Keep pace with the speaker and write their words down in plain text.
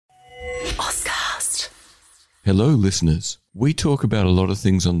Hello, listeners. We talk about a lot of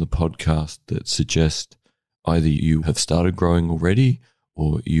things on the podcast that suggest either you have started growing already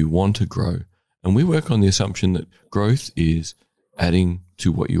or you want to grow. And we work on the assumption that growth is adding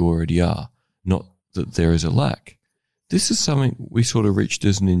to what you already are, not that there is a lack. This is something we sort of reached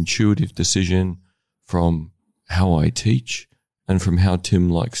as an intuitive decision from how I teach and from how Tim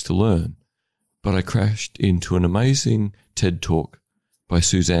likes to learn. But I crashed into an amazing TED Talk by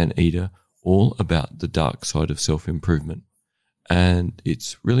Suzanne Eder, all about the dark side of self-improvement. And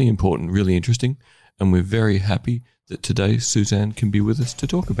it's really important, really interesting, and we're very happy that today Suzanne can be with us to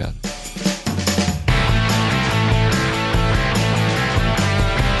talk about it.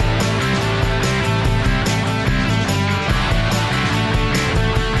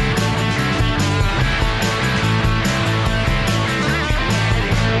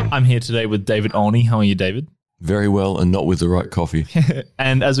 I'm here today with David Olney. How are you, David? Very well, and not with the right coffee.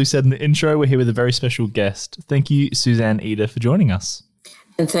 And as we said in the intro, we're here with a very special guest. Thank you, Suzanne Eder, for joining us.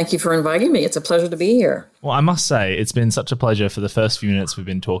 And thank you for inviting me. It's a pleasure to be here. Well, I must say, it's been such a pleasure for the first few minutes we've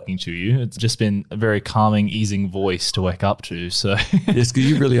been talking to you. It's just been a very calming, easing voice to wake up to. So yes, because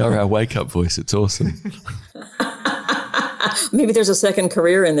you really are our wake-up voice. It's awesome. Maybe there's a second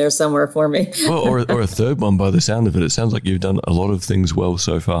career in there somewhere for me. Well, or a third one by the sound of it. It sounds like you've done a lot of things well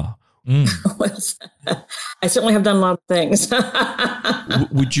so far. Well, I certainly have done a lot of things.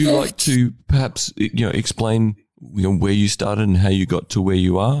 Would you like to perhaps explain where you started and how you got to where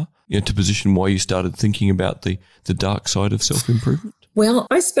you are, to position why you started thinking about the dark side of self-improvement? Well,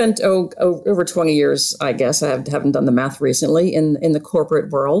 I spent over 20 years, I guess. I haven't done the math recently, in the corporate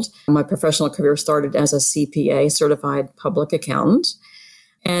world. My professional career started as a CPA, certified public accountant.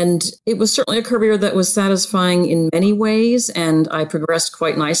 And it was certainly a career that was satisfying in many ways, and I progressed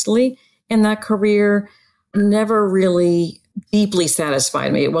quite nicely in that career. Never really deeply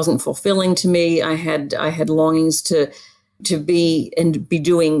satisfied me. It wasn't fulfilling to me. I had longings to be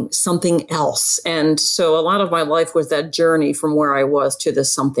doing something else. And so a lot of my life was that journey from where I was to the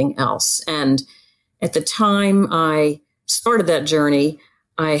something else. And at the time I started that journey,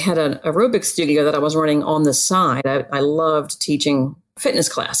 I had an aerobic studio that I was running on the side. I loved teaching fitness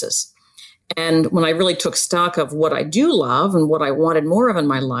classes. And when I really took stock of what I do love and what I wanted more of in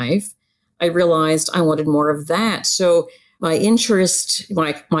my life, I realized I wanted more of that. So my interest,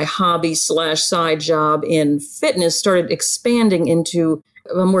 my hobby / side job in fitness started expanding into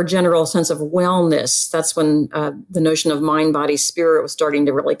a more general sense of wellness. That's when the notion of mind, body, spirit was starting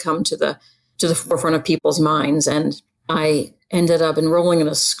to really come to the forefront of people's minds. And I ended up enrolling in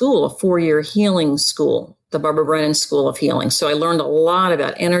a 4-year healing school, the Barbara Brennan School of Healing. So I learned a lot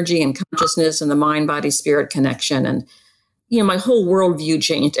about energy and consciousness and the mind, body, spirit connection. And, my whole worldview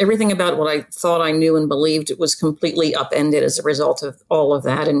changed. Everything about what I thought I knew and believed, it was completely upended as a result of all of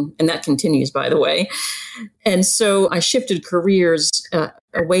that. And that continues, by the way. And so I shifted careers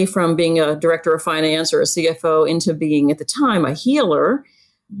away from being a director of finance or a CFO into being, at the time, a healer.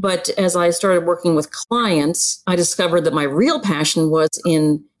 But as I started working with clients, I discovered that my real passion was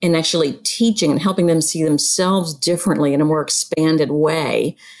in actually teaching and helping them see themselves differently in a more expanded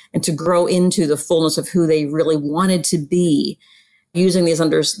way and to grow into the fullness of who they really wanted to be using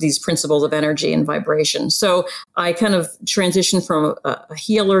these principles of energy and vibration. So I kind of transitioned from a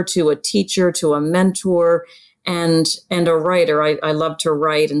healer to a teacher to a mentor and a writer. I love to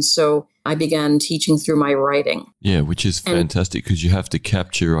write. And so I began teaching through my writing. Yeah, which is fantastic because you have to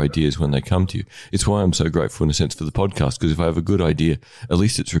capture ideas when they come to you. It's why I'm so grateful in a sense for the podcast, because if I have a good idea, at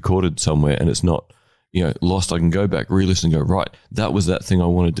least it's recorded somewhere and it's not, lost. I can go back, re-listen and go, right, that was that thing I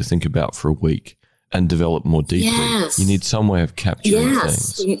wanted to think about for a week and develop more deeply. Yes. You need some way of capturing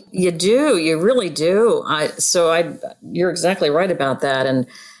things. You do. You really do. You're exactly right about that. And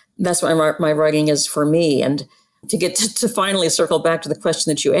that's what my writing is for me. And to get to finally circle back to the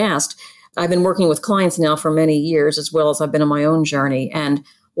question that you asked, I've been working with clients now for many years, as well as I've been on my own journey. And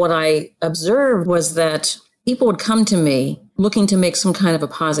what I observed was that people would come to me looking to make some kind of a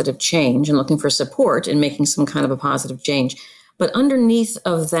positive change and looking for support in making some kind of a positive change. But underneath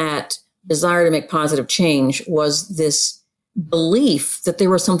of that desire to make positive change was this belief that there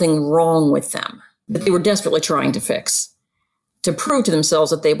was something wrong with them, that they were desperately trying to fix, to prove to themselves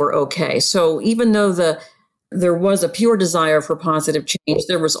that they were okay. So even though there was a pure desire for positive change,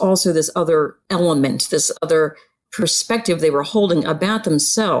 there was also this other element, this other perspective they were holding about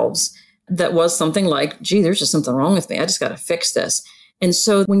themselves that was something like, gee, there's just something wrong with me. I just got to fix this. And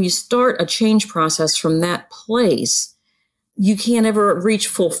so when you start a change process from that place, you can't ever reach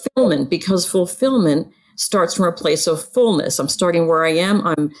fulfillment, because fulfillment starts from a place of fullness. I'm starting where I am.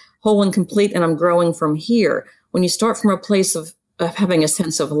 I'm whole and complete, and I'm growing from here. When you start from a place of having a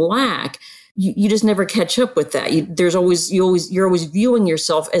sense of lack, you just never catch up with that. You're always viewing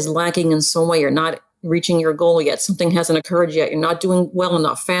yourself as lacking in some way. You're not reaching your goal yet. Something hasn't occurred yet. You're not doing well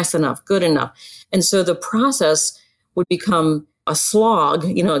enough, fast enough, good enough. And so the process would become a slog,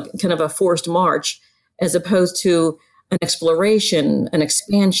 kind of a forced march, as opposed to an exploration, an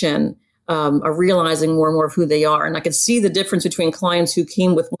expansion, a realizing more and more of who they are. And I could see the difference between clients who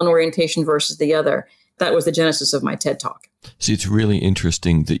came with one orientation versus the other. That was the genesis of my TED Talk. See, it's really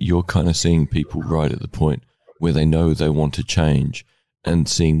interesting that you're kind of seeing people right at the point where they know they want to change and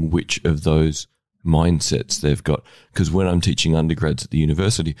seeing which of those mindsets they've got. Because when I'm teaching undergrads at the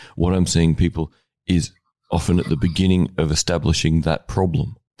university, what I'm seeing people is often at the beginning of establishing that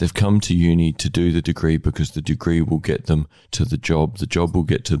problem. They've come to uni to do the degree because the degree will get them to the job will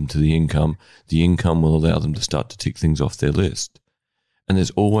get them to the income will allow them to start to tick things off their list. And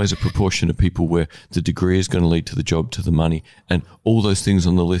there's always a proportion of people where the degree is going to lead to the job, to the money, and all those things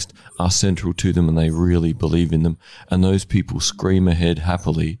on the list are central to them and they really believe in them. And those people scream ahead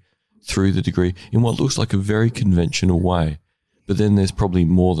happily through the degree in what looks like a very conventional way. But then there's probably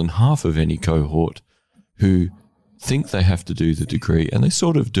more than half of any cohort who think they have to do the degree, and they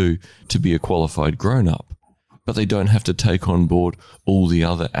sort of do, to be a qualified grown-up, but they don't have to take on board all the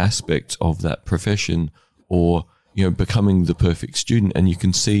other aspects of that profession or, becoming the perfect student. And you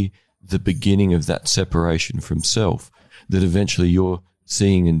can see the beginning of that separation from self, that eventually you're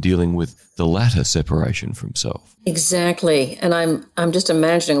seeing and dealing with the latter separation from self. Exactly. And I'm just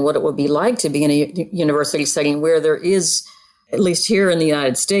imagining what it would be like to be in a university setting where there is, at least here in the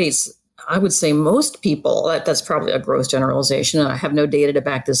United States, I would say most people, that's probably a gross generalization, and I have no data to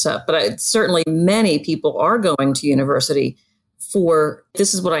back this up, but certainly many people are going to university for,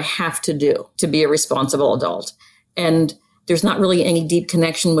 this is what I have to do to be a responsible adult. And there's not really any deep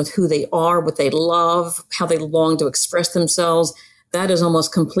connection with who they are, what they love, how they long to express themselves. That is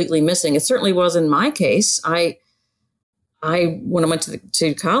almost completely missing. It certainly was in my case. I when I went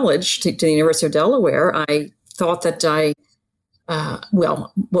to college, to the University of Delaware, I thought that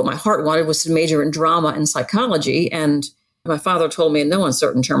what my heart wanted was to major in drama and psychology. And my father told me in no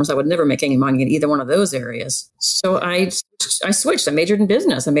uncertain terms I would never make any money in either one of those areas. So I switched. I majored in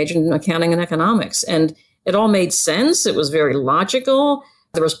business. I majored in accounting and economics. And it all made sense. It was very logical.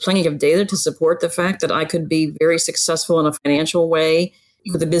 There was plenty of data to support the fact that I could be very successful in a financial way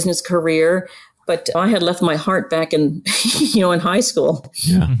with a business career. But I had left my heart back in, in high school.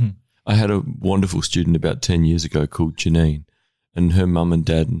 Yeah. Mm-hmm. I had a wonderful student about 10 years ago called Janine. And her mum and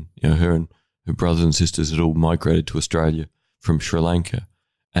dad and her and her brothers and sisters had all migrated to Australia from Sri Lanka.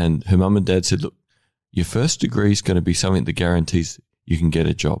 And her mum and dad said, look, your first degree is going to be something that guarantees you can get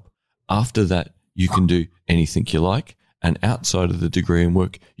a job. After that, you can do anything you like. And outside of the degree and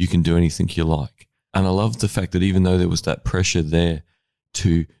work, you can do anything you like. And I love the fact that even though there was that pressure there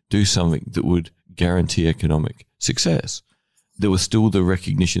to do something that would guarantee economic success, there was still the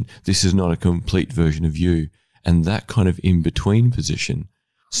recognition this is not a complete version of you. And that kind of in-between position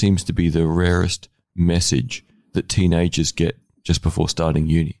seems to be the rarest message that teenagers get just before starting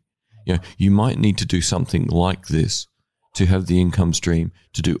uni. You might need to do something like this to have the income stream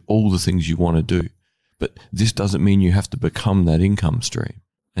to do all the things you want to do. But this doesn't mean you have to become that income stream.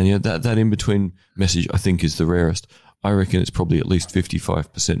 And that in-between message, I think, is the rarest. I reckon it's probably at least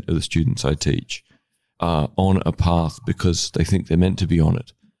 55% of the students I teach are on a path because they think they're meant to be on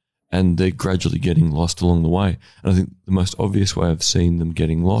it. And they're gradually getting lost along the way. And I think the most obvious way I've seen them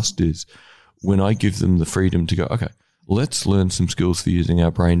getting lost is when I give them the freedom to go, okay, let's learn some skills for using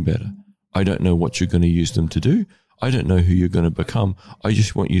our brain better. I don't know what you're going to use them to do. I don't know who you're going to become. I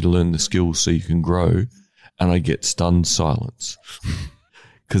just want you to learn the skills so you can grow. And I get stunned silence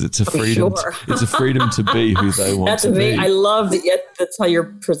because it's a freedom. Sure. It's a freedom to be who they want to be. I love that. Yet that's how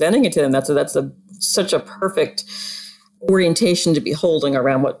you're presenting it to them. That's such a perfect orientation to be holding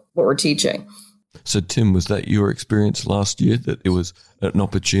around what we're teaching. So, Tim, was that your experience last year, that it was an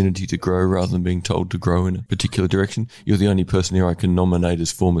opportunity to grow rather than being told to grow in a particular direction? You're the only person here I can nominate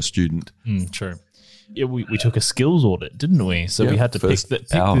as former student. True. Yeah, we took a skills audit, didn't we? So we had to pick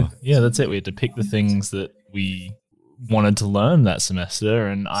that's it. We had to pick the things that we wanted to learn that semester,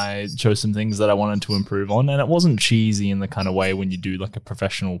 and I chose some things that I wanted to improve on. And it wasn't cheesy in the kind of way when you do like a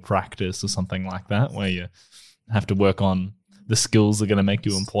professional practice or something like that, where you have to work on the skills that are going to make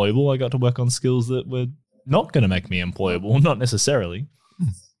you employable. I got to work on skills that were not going to make me employable, not necessarily.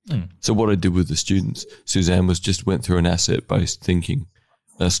 So what I did with the students, Suzanne, went through an asset-based thinking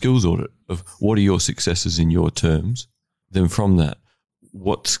skills audit of what are your successes in your terms. Then from that,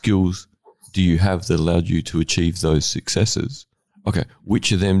 what skills do you have that allowed you to achieve those successes? Okay,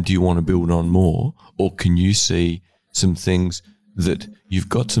 which of them do you want to build on more? Or can you see some things that you've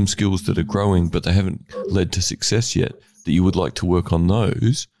got some skills that are growing, but they haven't led to success yet, that you would like to work on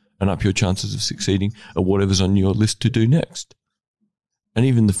those and up your chances of succeeding at whatever's on your list to do next. And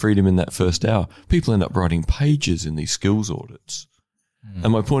even the freedom in that first hour, people end up writing pages in these skills audits.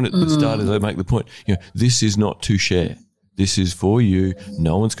 And my point at the start is I make the point, this is not to share. This is for you.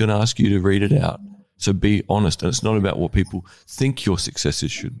 No one's going to ask you to read it out. So be honest. And it's not about what people think your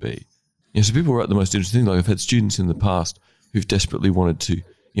successes should be. So people write the most interesting things. Like I've had students in the past who've desperately wanted to,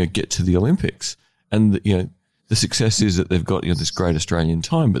 get to the Olympics. And, the success is that they've got, this great Australian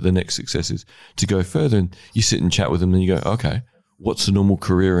time, but the next success is to go further. And you sit and chat with them and you go, okay, what's the normal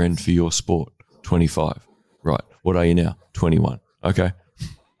career end for your sport? 25. Right. What are you now? 21. Okay.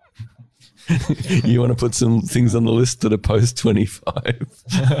 You want to put some things on the list that are post 25.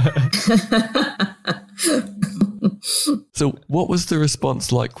 So what was the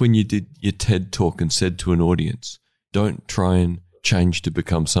response like when you did your TED talk and said to an audience, don't try and change to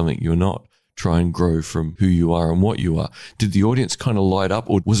become something you're not. Try and grow from who you are and what you are. Did the audience kind of light up,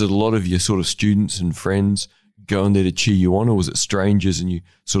 or was it a lot of your sort of students and friends going there to cheer you on, or was it strangers and you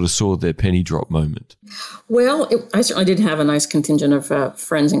sort of saw their penny drop moment? Well, I certainly did have a nice contingent of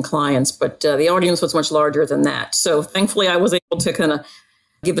friends and clients, but the audience was much larger than that. So thankfully, I was able to kind of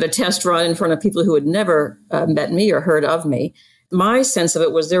give it a test run in front of people who had never met me or heard of me. My sense of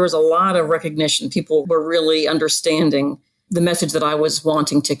it was there was a lot of recognition. People were really understanding the message that I was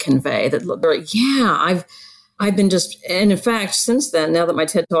wanting to convey. That they're like, I've been and in fact, since then, now that my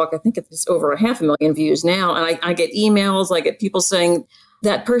TED Talk, I think it's over 500,000 views now, and I get emails, I get people saying,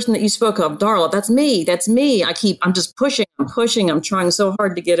 that person that you spoke of, Darla, that's me. I'm just pushing, I'm trying so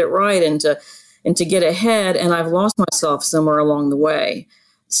hard to get it right and to get ahead, and I've lost myself somewhere along the way.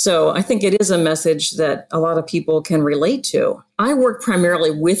 So I think it is a message that a lot of people can relate to. I work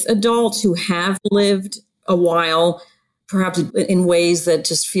primarily with adults who have lived a while, perhaps in ways that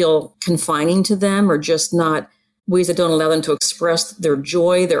just feel confining to them, or just not ways that don't allow them to express their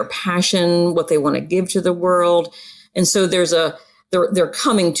joy, their passion, what they want to give to the world. And so they're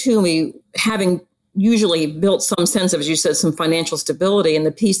coming to me having usually built some sense of, as you said, some financial stability. And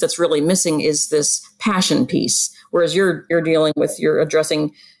the piece that's really missing is this passion piece. Whereas you're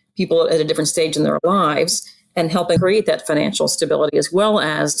addressing people at a different stage in their lives and helping create that financial stability, as well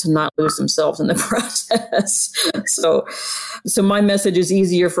as to not lose themselves in the process. So my message is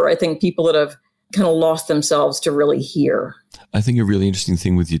easier for, I think, people that have kind of lost themselves to really hear. I think a really interesting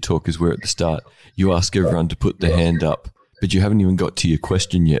thing with your talk is where at the start you ask everyone to put their hand up, but you haven't even got to your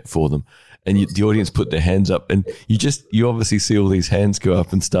question yet for them. And the audience put their hands up, and you obviously see all these hands go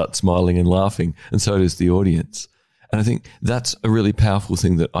up and start smiling and laughing, and so does the audience. And I think that's a really powerful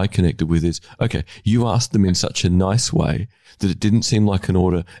thing that I connected with is, okay, you asked them in such a nice way that it didn't seem like an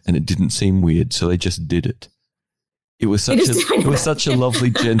order and it didn't seem weird, so they just did it. It was such a lovely,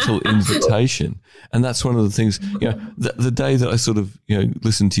 gentle invitation. And that's one of the things, the day that I sort of,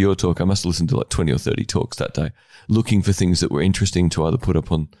 listened to your talk, I must have listened to like 20 or 30 talks that day, looking for things that were interesting to either put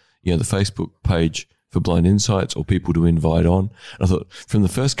up on, the Facebook page for Blind Insights or people to invite on. And I thought from the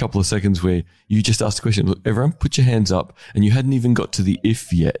first couple of seconds where you just asked the question, look, everyone put your hands up, and you hadn't even got to the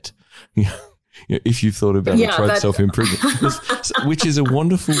if yet. If you've thought about approach self-improvement, which is a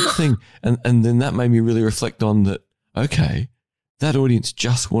wonderful thing. And then that made me really reflect on that, okay, that audience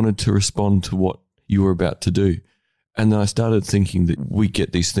just wanted to respond to what you were about to do. And then I started thinking that we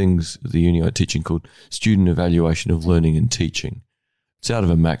get these things at the uni I teach in called student evaluation of learning and teaching. It's out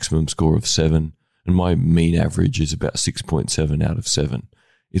of a maximum score of 7. And my mean average is about 6.7 out of 7.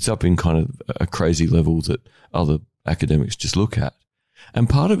 It's up in kind of a crazy level that other academics just look at. And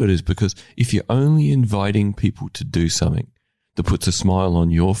part of it is because if you're only inviting people to do something that puts a smile on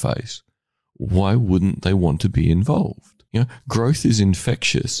your face, why wouldn't they want to be involved? Growth is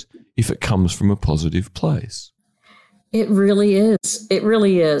infectious if it comes from a positive place. It really is. It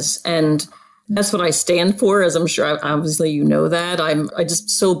really is. And that's what I stand for, as I'm sure obviously you know that. I just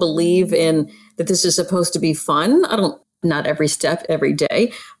so believe in that this is supposed to be fun. Not every step, every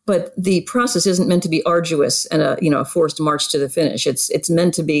day, but the process isn't meant to be arduous and a forced march to the finish. It's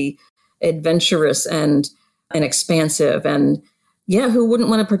meant to be adventurous and expansive. And who wouldn't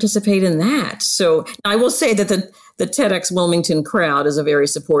want to participate in that? So I will say that the TEDx Wilmington crowd is a very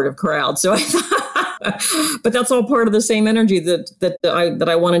supportive crowd. So I thought, but that's all part of the same energy that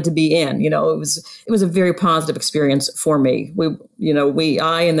I wanted to be in. It was a very positive experience for me.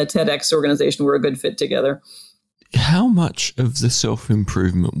 I and the TEDx organization were a good fit together. How much of the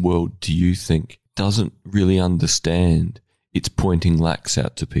self-improvement world do you think doesn't really understand it's pointing lacks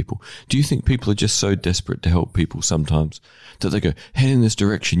out to people? Do you think people are just so desperate to help people sometimes that they go, head in this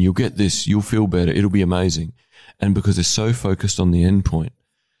direction, you'll get this, you'll feel better, it'll be amazing. And because they're so focused on the endpoint,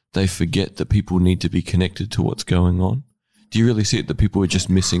 they forget that people need to be connected to what's going on. Do you really see it that people are just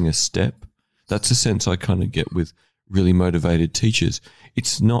missing a step? That's the sense I kind of get with really motivated teachers.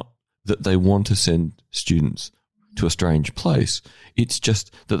 It's not that they want to send students to a strange place. It's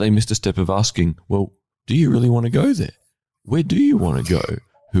just that they missed a step of asking, well, do you really want to go there? Where do you want to go?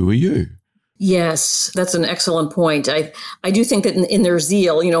 Who are you? Yes, that's an excellent point. I do think that in their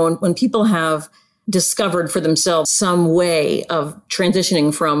zeal, when people have discovered for themselves some way of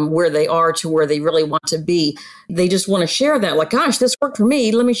transitioning from where they are to where they really want to be, they just want to share that. Like, gosh, this worked for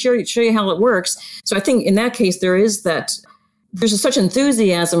me. Let me show you how it works. So I think in that case, there's such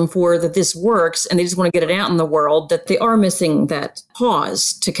enthusiasm for that this works, and they just want to get it out in the world that they are missing that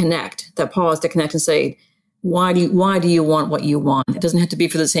pause to connect and say, why do you want what you want? It doesn't have to be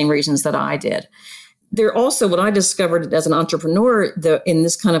for the same reasons that I did. There also, what I discovered as an entrepreneur in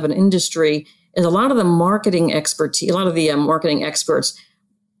this kind of an industry is a lot of the marketing expertise, a lot of the marketing experts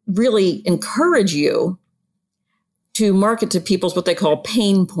really encourage you to market to people's what they call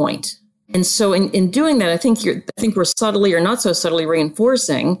pain point. And so in doing that, I think we're subtly or not so subtly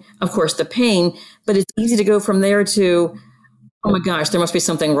reinforcing, of course, the pain, but it's easy to go from there to, oh my gosh, there must be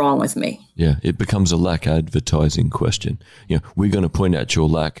something wrong with me. Yeah, it becomes a lack advertising question. We're going to point out your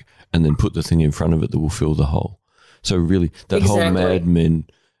lack and then put the thing in front of it that will fill the hole. So really, that whole Mad Men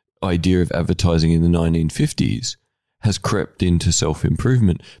idea of advertising in the 1950s has crept into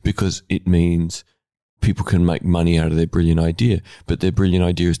self-improvement because it means people can make money out of their brilliant idea, but their brilliant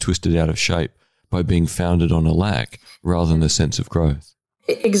idea is twisted out of shape by being founded on a lack rather than a sense of growth.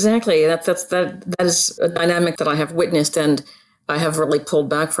 Exactly. That is a dynamic that I have witnessed and I have really pulled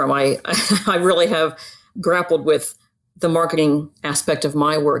back from. I really have grappled with the marketing aspect of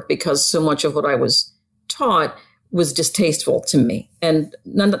my work because so much of what I was taught was distasteful to me. And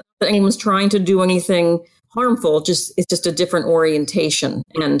none that anyone's trying to do anything harmful, it's just a different orientation.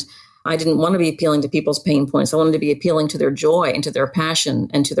 And I didn't want to be appealing to people's pain points. I wanted to be appealing to their joy and to their passion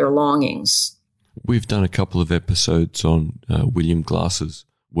and to their longings. We've done a couple of episodes on William Glasser's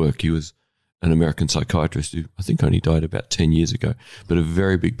work. He was an American psychiatrist who I think only died about 10 years ago. But a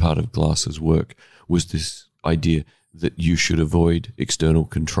very big part of Glasser's work was this idea that you should avoid external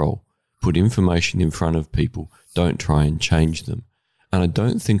control. Put information in front of people. Don't try and change them. And I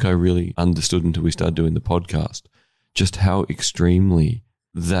don't think I really understood until we started doing the podcast just how extremely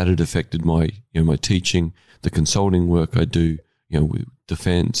that had affected my teaching, the consulting work I do, with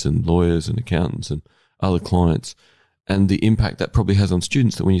defense and lawyers and accountants and other clients, and the impact that probably has on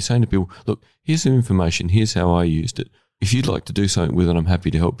students. That when you're saying to people, look, here's some information, here's how I used it. If you'd like to do something with it, I'm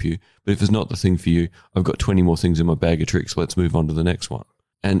happy to help you. But if it's not the thing for you, I've got 20 more things in my bag of tricks. Let's move on to the next one.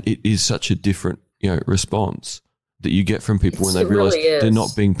 And it is such a different, response that you get from people when they realize they're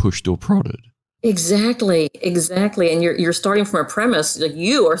not being pushed or prodded. Exactly. And you're starting from a premise, like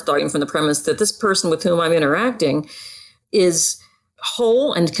you are starting from the premise that this person with whom I'm interacting is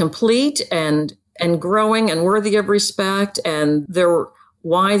whole and complete and growing and worthy of respect, and they're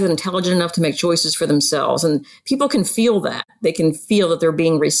wise and intelligent enough to make choices for themselves. And people can feel that. They can feel that they're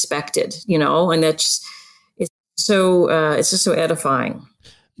being respected, and it's just so edifying.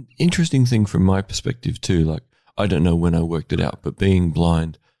 Interesting thing from my perspective too, like I don't know when I worked it out, but being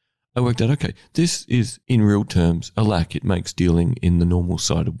blind, I worked out, okay, this is in real terms a lack. It makes dealing in the normal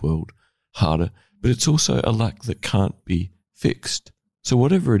sighted world harder, but it's also a lack that can't be fixed. So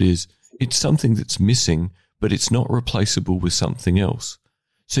whatever it is, it's something that's missing, but it's not replaceable with something else.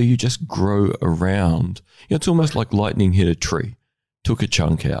 So you just grow around. It's almost like lightning hit a tree, took a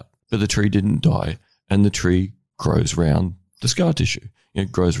chunk out, but the tree didn't die, and the tree grows around the scar tissue.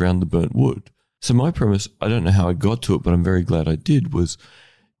 It grows around the burnt wood. So my premise, I don't know how I got to it, but I'm very glad I did, was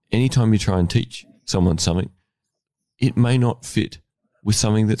anytime you try and teach someone something, it may not fit with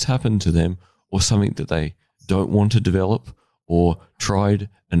something that's happened to them or something that they don't want to develop or tried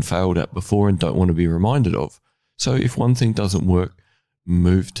and failed at before and don't want to be reminded of. So if one thing doesn't work,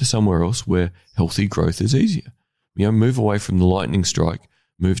 move to somewhere else where healthy growth is easier. Move away from the lightning strike,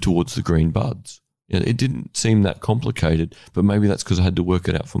 move towards the green buds. It didn't seem that complicated, but maybe that's because I had to work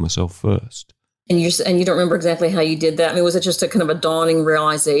it out for myself first. And you don't remember exactly how you did that? I mean, was it just a kind of a dawning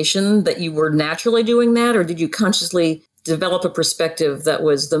realization that you were naturally doing that, or did you consciously develop a perspective that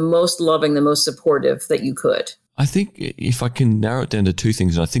was the most loving, the most supportive that you could? I think if I can narrow it down to two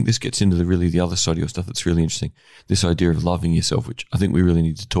things, and I think this gets into the other side of your stuff that's really interesting, this idea of loving yourself, which I think we really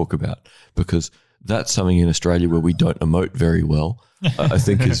need to talk about, because that's something in Australia where we don't emote very well, I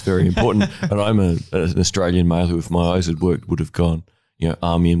think is very important. And I'm an Australian male who, if my eyes had worked, would have gone,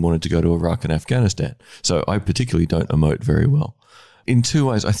 army and wanted to go to Iraq and Afghanistan. So I particularly don't emote very well. In two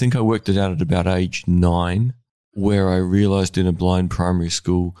ways, I think I worked it out at about age 9. where I realized in a blind primary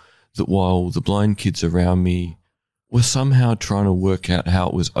school that while the blind kids around me were somehow trying to work out how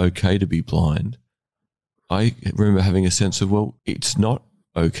it was okay to be blind, I remember having a sense of, well, it's not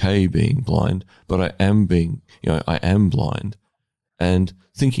okay being blind, but I am blind. And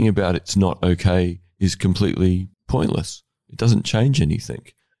thinking about it's not okay is completely pointless. It doesn't change anything.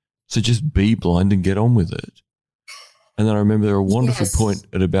 So just be blind and get on with it. And then I remember there was a wonderful point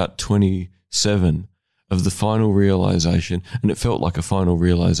at about 27 of the final realization, and it felt like a final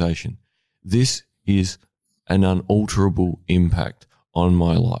realization. This is an unalterable impact on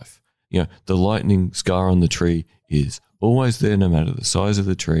my life. The lightning scar on the tree is always there no matter the size of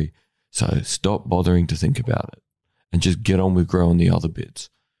the tree. So stop bothering to think about it and just get on with growing the other bits.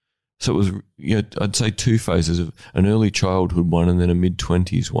 So it was, I'd say 2 phases of an early childhood one and then a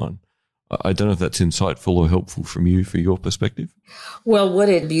mid-20s one. I don't know if that's insightful or helpful from you for your perspective. Well, what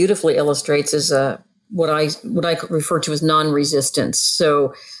it beautifully illustrates is what I refer to as non-resistance.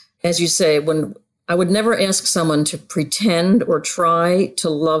 So as you say, when I would never ask someone to pretend or try to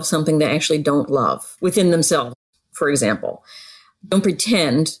love something they actually don't love within themselves, for example. Don't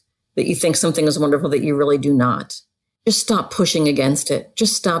pretend that you think something is wonderful that you really do not. Just stop pushing against it.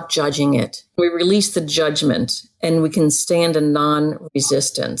 Just stop judging it. We release the judgment and we can stand in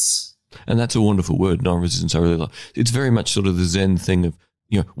non-resistance. And that's a wonderful word, non-resistance. I really love. It's very much sort of the Zen thing of,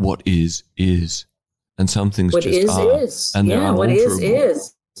 what is. And some things what just is, are. Is. And they're unalterable. What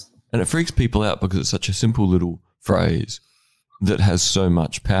is. And it freaks people out because it's such a simple little phrase that has so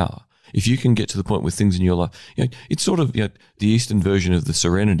much power. If you can get to the point with things in your life, it's sort of the Eastern version of the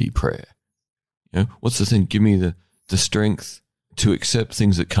serenity prayer. What's the thing? Give me the strength to accept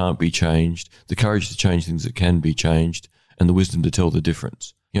things that can't be changed, the courage to change things that can be changed, and the wisdom to tell the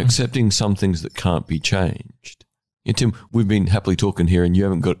difference. Accepting some things that can't be changed. Tim, we've been happily talking here and you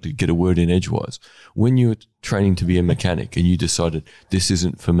haven't got to get a word in edgewise. When you were training to be a mechanic and you decided this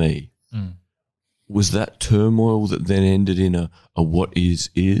isn't for me, was that turmoil that then ended in a what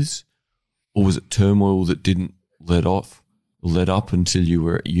is? Or was it turmoil that didn't let up until you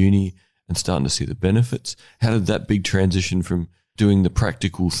were at uni and starting to see the benefits? How did that big transition from doing the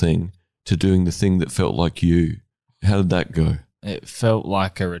practical thing to doing the thing that felt like you, how did that go? It felt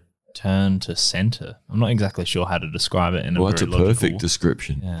like a return to center. I'm not exactly sure how to describe it in a very that's a logical... perfect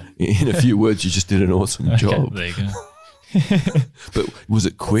description. Yeah. In a few words, you just did an awesome job. There you go. But was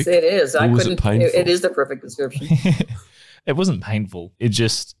it quick? It is. Was it painful? It is the perfect description. It wasn't painful.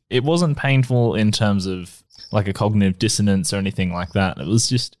 It wasn't painful in terms of like a cognitive dissonance or anything like that. It was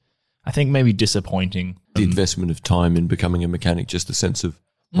just, I think, maybe disappointing. The investment of time in becoming a mechanic, just the sense of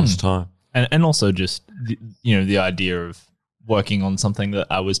lost time. And also just, the idea of working on something that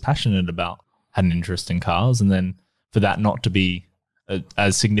I was passionate about, had an interest in cars, and then for that not to be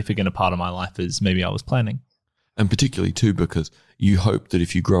as significant a part of my life as maybe I was planning. And particularly too, because you hope that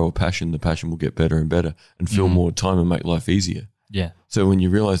if you grow a passion, the passion will get better and better and fill more time and make life easier. Yeah. So when you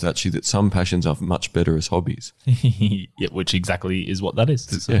realize actually that some passions are much better as hobbies. Yeah, which exactly is what that is.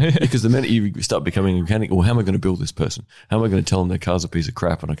 So. Yeah, because the minute you start becoming a mechanic, well, how am I going to build this person? How am I going to tell them their car's a piece of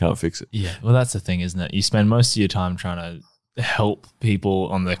crap and I can't fix it? Yeah, well, that's the thing, isn't it? You spend most of your time trying to help people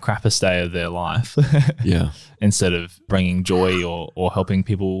on the crappiest day of their life. Yeah. Instead of bringing joy or helping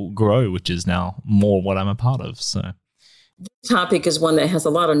people grow, which is now more what I'm a part of. So this topic is one that has a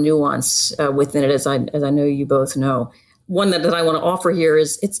lot of nuance within it, as I know you both know. One that I want to offer here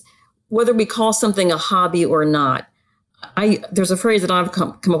is it's whether we call something a hobby or not. There's a phrase that I've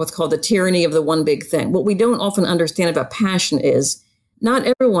come up with called the tyranny of the one big thing. What we don't often understand about passion is not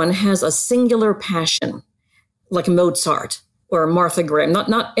everyone has a singular passion like Mozart or Martha Graham.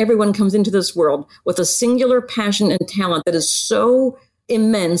 Not everyone comes into this world with a singular passion and talent that is so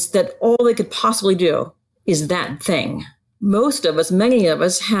immense that all they could possibly do is that thing. Most of us, many of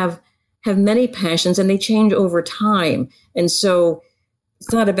us have many passions and they change over time. And so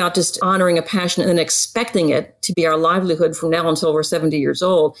it's not about just honoring a passion and then expecting it to be our livelihood from now until we're 70 years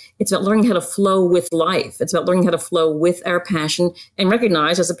old. It's about learning how to flow with life. It's about learning how to flow with our passion and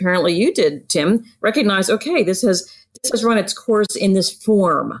recognize, as apparently you did, Tim, recognize, okay, this has run its course in this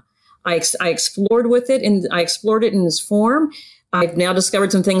form. I explored with it and I explored it in this form. I've now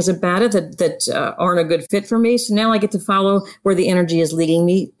discovered some things about it that aren't a good fit for me. So now I get to follow where the energy is leading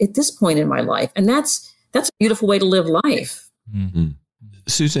me at this point in my life. And that's a beautiful way to live life. Mm-hmm.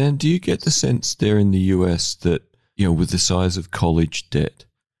 Suzanne, do you get the sense there in the US that, with the size of college debt,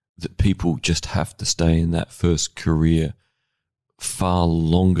 that people just have to stay in that first career far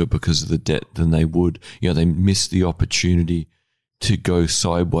longer because of the debt than they would? They miss the opportunity to go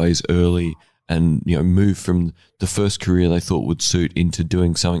sideways early and, move from the first career they thought would suit into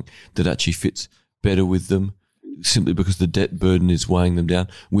doing something that actually fits better with them. simply because the debt burden is weighing them down.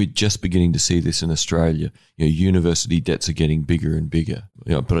 We're just beginning to see this in Australia. University debts are getting bigger and bigger,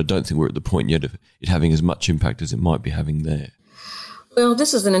 but I don't think we're at the point yet of it having as much impact as it might be having there. Well,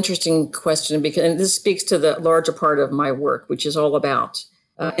 this is an interesting question and this speaks to the larger part of my work, which is all about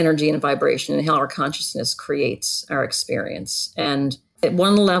energy and vibration and how our consciousness creates our experience. And at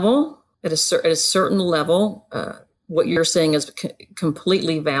one level, at a certain level, what you're saying is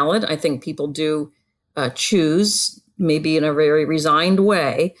completely valid. I think people do choose, maybe in a very resigned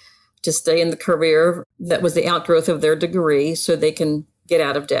way, to stay in the career that was the outgrowth of their degree so they can get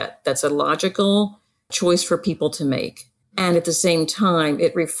out of debt. That's a logical choice for people to make. And at the same time,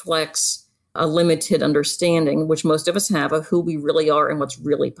 it reflects a limited understanding, which most of us have, of who we really are and what's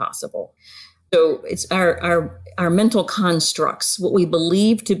really possible. So it's our mental constructs, what we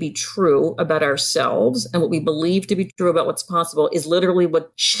believe to be true about ourselves and what we believe to be true about what's possible is literally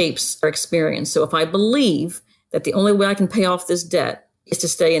what shapes our experience. So if I believe that the only way I can pay off this debt is to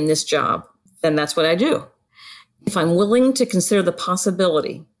stay in this job, then that's what I do. If I'm willing to consider the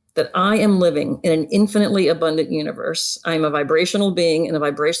possibility that I am living in an infinitely abundant universe, I'm a vibrational being in a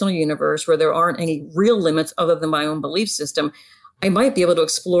vibrational universe where there aren't any real limits other than my own belief system, I might be able to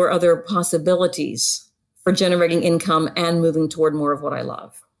explore other possibilities for generating income and moving toward more of what I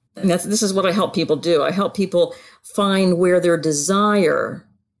love. And this is what I help people do. I help people find where their desire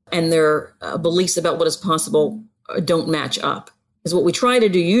and their beliefs about what is possible don't match up. Because what we try to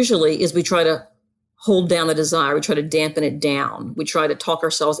do usually is we try to hold down the desire. We try to dampen it down. We try to talk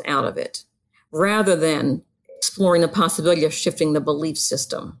ourselves out of it rather than exploring the possibility of shifting the belief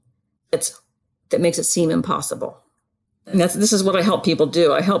system that makes it seem impossible. And this is what I help people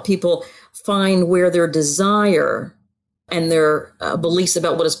do. I help people find where their desire and their beliefs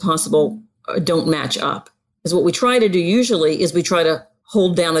about what is possible don't match up. Because what we try to do usually is we try to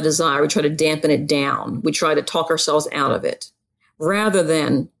hold down the desire. We try to dampen it down. We try to talk ourselves out of it rather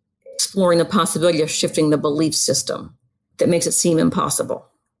than exploring the possibility of shifting the belief system that makes it seem impossible.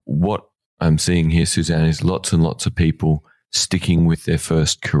 What I'm seeing here, Suzanne, is lots and lots of people sticking with their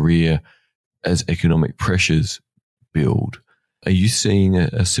first career as economic pressures build. Are you seeing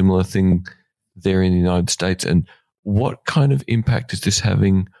a similar thing there in the United States? And what kind of impact is this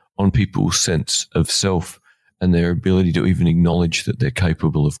having on people's sense of self and their ability to even acknowledge that they're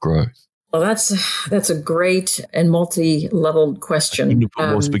capable of growth? Well, that's a great and multi-level question. You put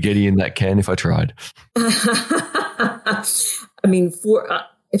more spaghetti in that can if I tried. I mean,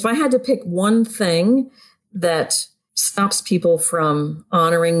 if I had to pick one thing that stops people from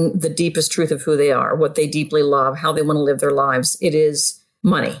honoring the deepest truth of who they are, what they deeply love, how they want to live their lives, it is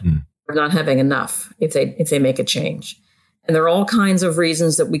money. Or not having enough if they make a change. And there are all kinds of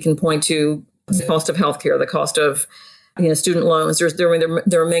reasons that we can point to: the cost of healthcare, the cost of student loans.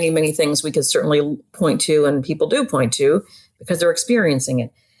 There are many, many things we could certainly point to, and people do point to because they're experiencing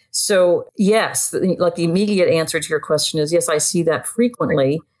it. So yes, like the immediate answer to your question is yes, I see that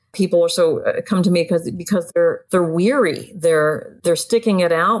frequently. People also come to me because they're weary. They're sticking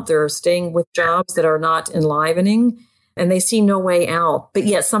it out. They're staying with jobs that are not enlivening, and they see no way out. But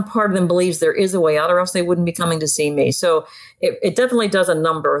yet some part of them believes there is a way out, or else they wouldn't be coming to see me. So it definitely does a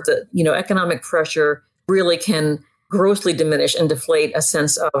number. That economic pressure really can grossly diminish and deflate a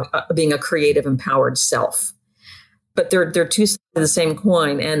sense of being a creative, empowered self. But they're two sides of the same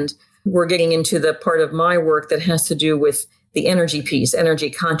coin, and we're getting into the part of my work that has to do with the energy piece, energy,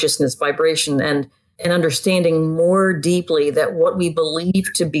 consciousness, vibration, and understanding more deeply that what we believe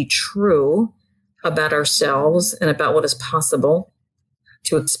to be true about ourselves and about what is possible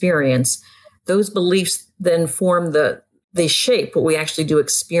to experience, those beliefs then they shape what we actually do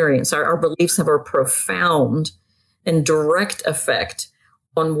experience. Our beliefs have a profound and direct effect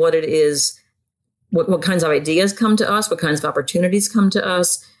on what it is, what kinds of ideas come to us, what kinds of opportunities come to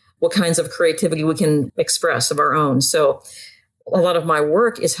us, what kinds of creativity we can express of our own. So a lot of my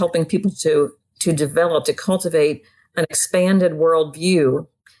work is helping people to develop, to cultivate an expanded worldview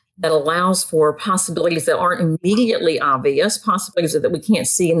that allows for possibilities that aren't immediately obvious, possibilities that we can't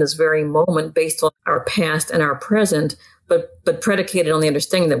see in this very moment based on our past and our present, but predicated on the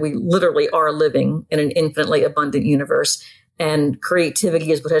understanding that we literally are living in an infinitely abundant universe. And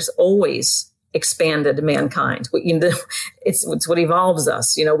creativity is what has always expanded mankind. It's what evolves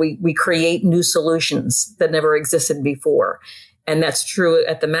us. We create new solutions that never existed before. And that's true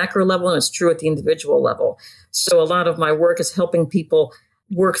at the macro level, and it's true at the individual level. So a lot of my work is helping people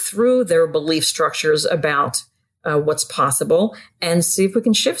work through their belief structures about what's possible and see if we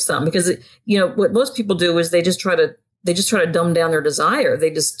can shift some. Because what most people do is they just try to dumb down their desire.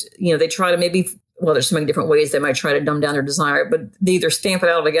 They try to maybe well, there's so many different ways they might try to dumb down their desire, but they either stamp it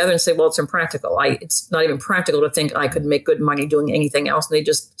out altogether and say, well, it's impractical. It's not even practical to think I could make good money doing anything else. And they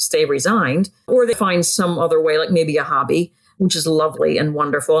just stay resigned, or they find some other way, like maybe a hobby, which is lovely and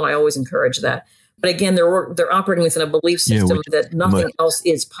wonderful. And I always encourage that. But again, they're operating within a belief system that nothing else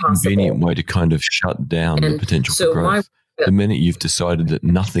is possible. Convenient way to kind of shut down the potential for growth. The minute you've decided that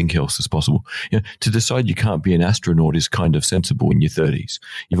nothing else is possible, to decide you can't be an astronaut is kind of sensible in your 30s.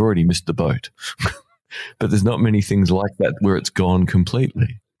 You've already missed the boat. But there's not many things like that where it's gone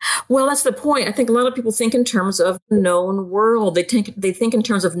completely. Well, that's the point. I think a lot of people think in terms of the known world. They think in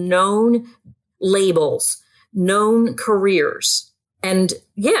terms of known labels, known careers. And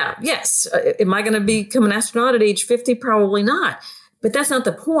yes. Am I going to become an astronaut at age 50? Probably not. But that's not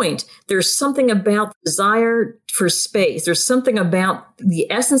the point. There's something about the desire for space. There's something about the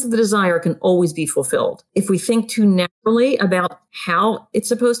essence of the desire can always be fulfilled. If we think too narrowly about how it's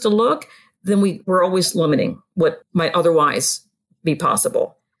supposed to look, then we're always limiting what might otherwise be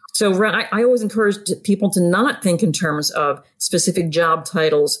possible. So I always encourage people to not think in terms of specific job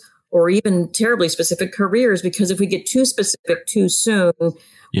titles or even terribly specific careers, because if we get too specific too soon,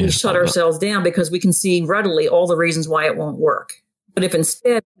 we shut ourselves down because we can see readily all the reasons why it won't work. But if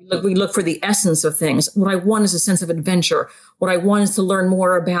instead we look for the essence of things, what I want is a sense of adventure. What I want is to learn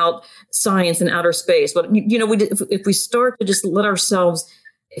more about science and outer space. But, if we start to just let ourselves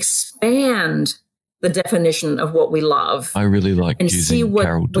expand the definition of what we love, I really like and using see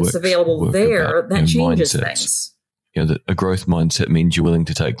what's available there, that changes things. That a growth mindset means you're willing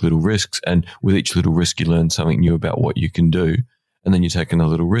to take little risks. And with each little risk, you learn something new about what you can do. And then you take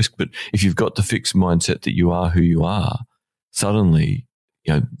another little risk. But if you've got the fixed mindset that you are who you are, suddenly,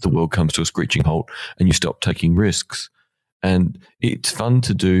 the world comes to a screeching halt and you stop taking risks. And it's fun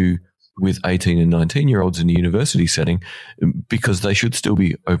to do with 18 and 19-year-olds in a university setting because they should still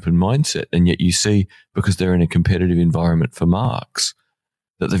be open mindset. And yet you see, because they're in a competitive environment for marks,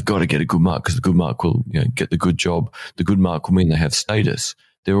 that they've got to get a good mark because the good mark will get the good job. The good mark will mean they have status.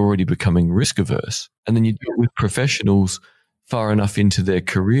 They're already becoming risk averse. And then you do it with professionals far enough into their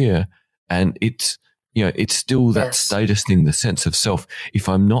career and it's still that status thing, the sense of self. If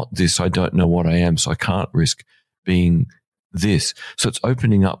I'm not this, I don't know what I am, so I can't risk being this. So it's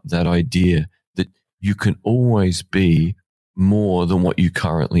opening up that idea that you can always be more than what you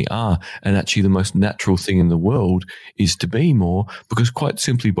currently are. And actually the most natural thing in the world is to be more, because quite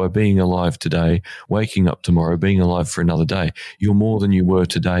simply by being alive today, waking up tomorrow, being alive for another day, you're more than you were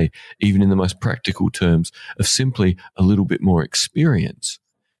today, even in the most practical terms of simply a little bit more experience.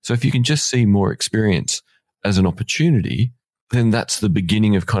 So if you can just see more experience as an opportunity, then that's the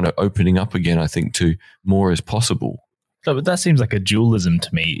beginning of kind of opening up again, I think, to more is possible. So, but that seems like a dualism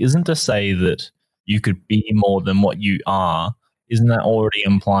to me. Isn't to say that you could be more than what you are, isn't that already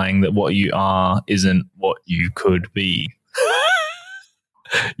implying that what you are isn't what you could be?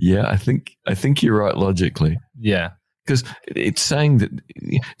 Yeah, I think you're right logically. Yeah. Because it's saying that,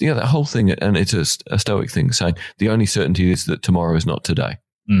 that whole thing, and it's a Stoic thing, saying the only certainty is that tomorrow is not today.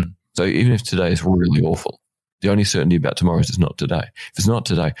 Mm. So even if today is really awful, the only certainty about tomorrow is it's not today. If it's not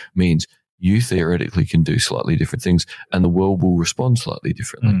today, means you theoretically can do slightly different things and the world will respond slightly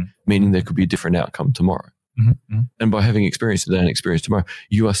differently, meaning there could be a different outcome tomorrow. Mm-hmm. And by having experience today and experience tomorrow,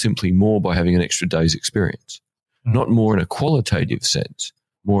 you are simply more by having an extra day's experience. Not more in a qualitative sense,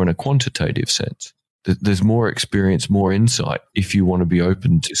 more in a quantitative sense. There's more experience, more insight if you want to be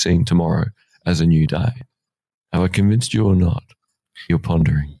open to seeing tomorrow as a new day. Have I convinced you or not? You're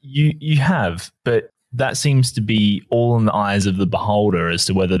pondering. You have, but that seems to be all in the eyes of the beholder as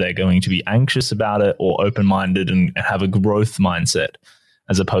to whether they're going to be anxious about it or open-minded and have a growth mindset,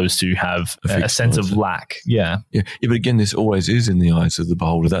 as opposed to have a sense of lack. Yeah. But again, this always is in the eyes of the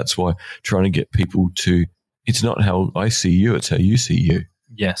beholder. That's why trying to get people to, it's not how I see you, it's how you see you.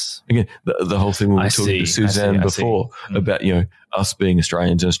 Yes. Again, the whole thing when we were talking to Suzanne before about, us being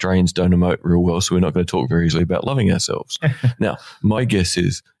Australians, and Australians don't emote real well, so we're not going to talk very easily about loving ourselves. Now, my guess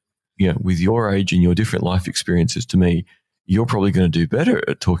is, with your age and your different life experiences to me, you're probably going to do better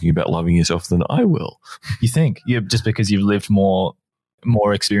at talking about loving yourself than I will. You think? Yeah, just because you've lived more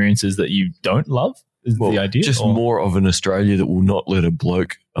experiences that you don't love is the idea? Just more of an Australia that will not let a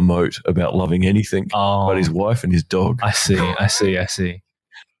bloke emote about loving anything but his wife and his dog. I see.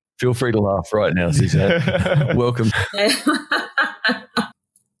 Feel free to laugh right now, Suzanne. Welcome.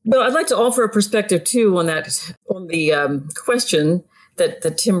 But I'd like to offer a perspective too on the question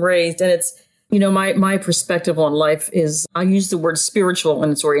that Tim raised, and it's my perspective on life is I use the word spiritual in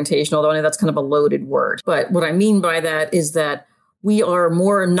its orientation, although I know that's kind of a loaded word. But what I mean by that is that we are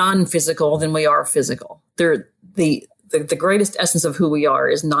more non-physical than we are physical. The the greatest essence of who we are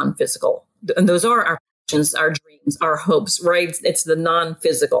is non-physical. And those are our passions, our dreams, our hopes, right? It's the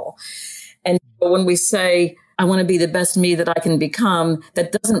non-physical. And when we say, I want to be the best me that I can become,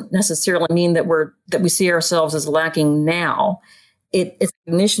 that doesn't necessarily mean that we see ourselves as lacking now. It's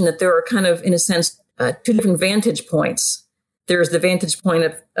recognition that there are kind of, in a sense, two different vantage points. There's the vantage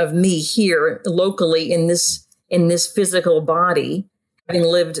point of me here locally in this physical body, having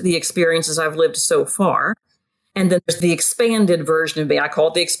lived the experiences I've lived so far. And then there's the expanded version of me. I call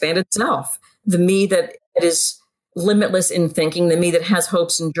it the expanded self, the me that is limitless in thinking, the me that has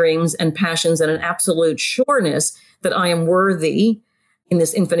hopes and dreams and passions and an absolute sureness that I am worthy in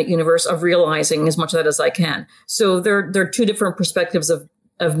this infinite universe of realizing as much of that as I can. So there are two different perspectives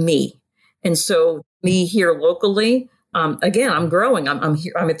of me. And so me here locally, again, I'm growing. I'm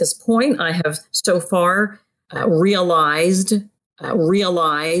here. I'm at this point. I have so far realized,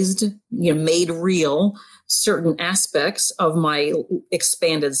 made real certain aspects of my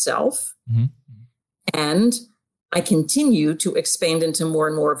expanded self. Mm-hmm. And I continue to expand into more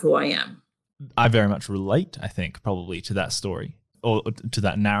and more of who I am. I very much relate, I think, probably to that story or to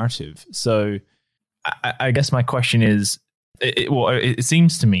that narrative. So I guess my question is, it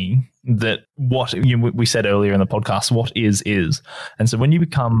seems to me that what we said earlier in the podcast, what is. And so when you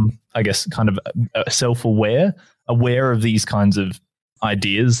become, I guess, kind of self-aware, aware of these kinds of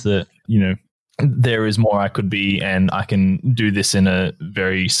ideas that, there is more I could be, and I can do this in a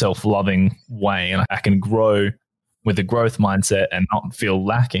very self-loving way, and I can grow with a growth mindset and not feel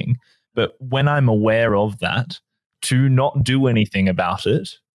lacking. But when I'm aware of that, to not do anything about it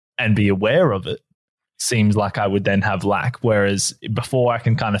and be aware of it seems like I would then have lack. Whereas before, I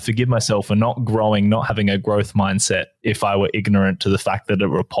can kind of forgive myself for not growing, not having a growth mindset if I were ignorant to the fact that it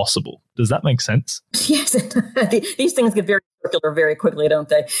were possible. Does that make sense? Yes. These things get very circular very quickly, don't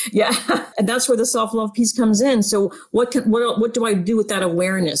they? Yeah. And that's where the self-love piece comes in. So what do I do with that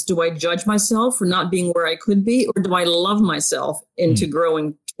awareness? Do I judge myself for not being where I could be, or do I love myself into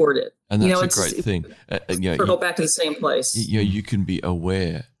growing toward it? And that's a great thing. Circle back to the same place. You can be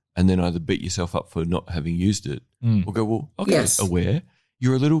aware and then either beat yourself up for not having used it or go, well, okay, yes. Aware,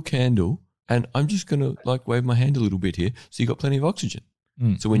 you're a little candle and I'm just going to wave my hand a little bit here so you got plenty of oxygen.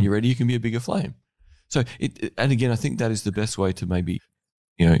 So when you're ready, you can be a bigger flame. So and again, I think that is the best way to maybe,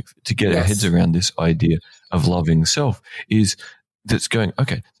 to get our heads around this idea of loving self is that's going,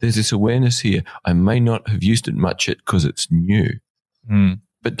 okay, there's this awareness here. I may not have used it much yet because it's new,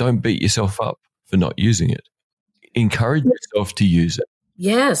 but don't beat yourself up for not using it. Encourage yourself to use it.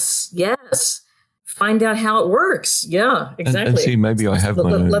 Yes. Find out how it works. Yeah, exactly. And see, maybe I have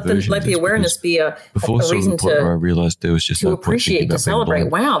my own version. Let the awareness be a reason where I realized there was just no appreciate, to celebrate.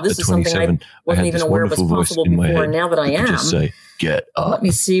 Wow, this is something I wasn't even aware was possible before. Now that I am, just say, get up. Let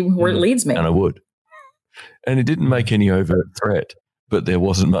me see where it leads me. And I would. And it didn't make any overt threat, but there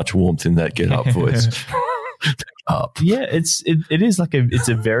wasn't much warmth in that get up voice. Up. Yeah, it is it's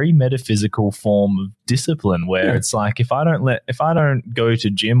a very metaphysical form of discipline where it's like if I don't go to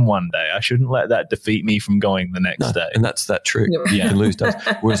gym one day, I shouldn't let that defeat me from going the next day. And that's that trick. Yeah. You can lose dust.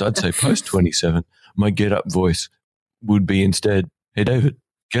 Whereas I'd say post 27, my get up voice would be instead, hey David,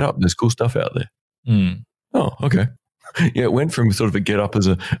 get up. There's cool stuff out there. Oh, okay. Yeah, it went from sort of a get up as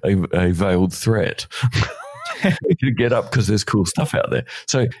a veiled threat. You get up because there's cool stuff out there.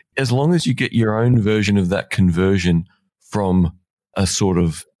 So as long as you get your own version of that conversion from a sort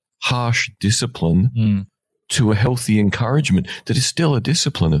of harsh discipline to a healthy encouragement that is still a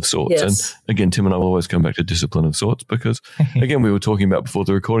discipline of sorts. Yes. And again, Tim and I will always come back to discipline of sorts because, again, we were talking about before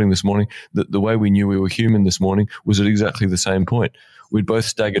the recording this morning that the way we knew we were human this morning was at exactly the same point. We'd both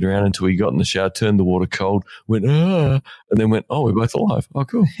staggered around until we got in the shower, turned the water cold, went, and then went, oh, we're both alive. Oh,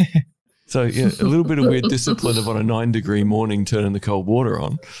 cool. So, yeah, a little bit of weird discipline of on a 9-degree morning turning the cold water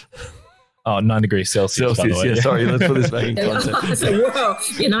on. Oh, 9 degrees Celsius, by the way. Yeah, sorry, let's put this back in context. Whoa,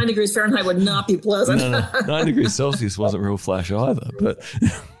 9 degrees Fahrenheit would not be pleasant. No, 9 degrees Celsius wasn't real flash either. But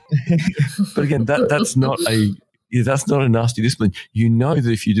again, that's not a nasty discipline. You know that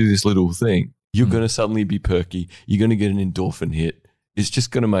if you do this little thing, you're going to suddenly be perky. You're going to get an endorphin hit. It's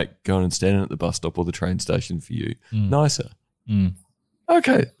just going to make going and standing at the bus stop or the train station for you nicer.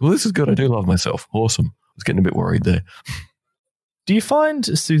 Okay, well, this is good. I do love myself. Awesome. I was getting a bit worried there. Do you find,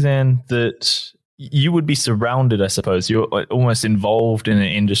 Suzanne, that you would be surrounded, I suppose, you're almost involved in an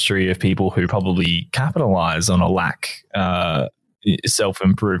industry of people who probably capitalize on a lack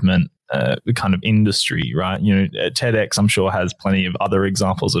self-improvement kind of industry, right? TEDx, I'm sure, has plenty of other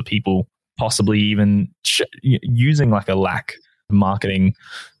examples of people possibly even using like a lack marketing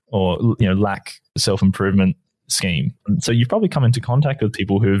or lack self-improvement scheme. So you've probably come into contact with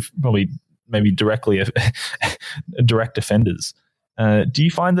people who've probably maybe directly direct offenders. Do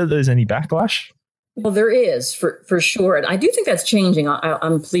you find that there's any backlash? Well, there is for sure. And I do think that's changing.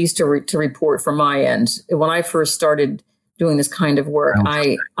 I'm pleased to report from my end. When I first started doing this kind of work,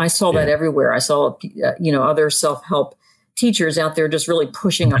 I saw that everywhere. I saw, other self-help teachers out there just really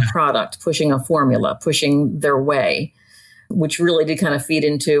pushing a product, pushing a formula, pushing their way, which really did kind of feed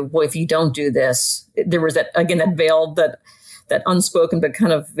into, well, if you don't do this, there was that veiled, that unspoken, but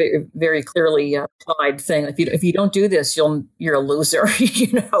kind of very, very clearly applied thing. If you don't do this, you're a loser,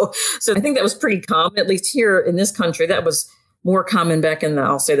 So I think that was pretty common, at least here in this country. That was more common back in the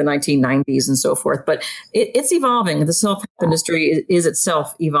 1990s and so forth. But it's evolving. The self-help industry is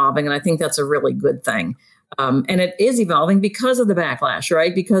itself evolving, and I think that's a really good thing. And it is evolving because of the backlash,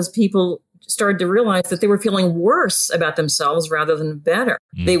 right? Because people started to realize that they were feeling worse about themselves rather than better.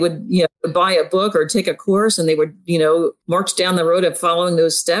 They would, buy a book or take a course, and they would, march down the road of following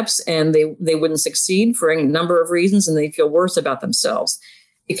those steps, and they wouldn't succeed for any number of reasons, and they'd feel worse about themselves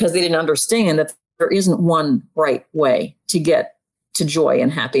because they didn't understand that there isn't one right way to get to joy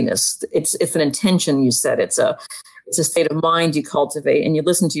and happiness. It's an intention you set. It's a state of mind you cultivate, and you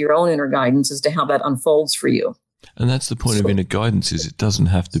listen to your own inner guidance as to how that unfolds for you. And that's the point of inner guidance, is it doesn't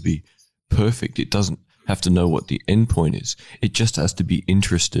have to be perfect. It doesn't have to know what the end point is. It just has to be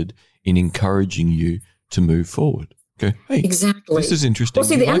interested in encouraging you to move forward. Okay, hey, exactly. This is interesting. Well,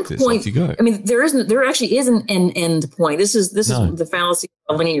 see, the end point. Off you go. I mean, there actually isn't an end point. This is the fallacy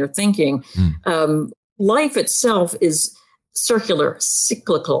of linear thinking. Life itself is circular,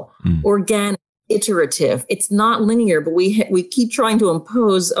 cyclical, organic, iterative. It's not linear, but we keep trying to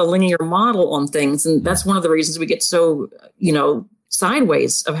impose a linear model on things, and that's one of the reasons we get so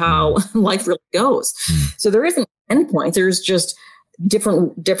sideways of how life really goes. So there isn't an endpoint. There's just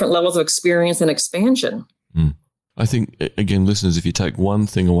different levels of experience and expansion. I think, again, listeners, if you take one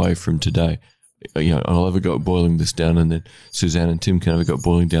thing away from today, I'll have a go at boiling this down, and then Suzanne and Tim can have a go at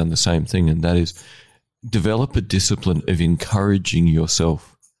boiling down the same thing, and that is develop a discipline of encouraging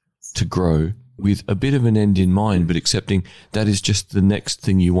yourself to grow with a bit of an end in mind, but accepting that is just the next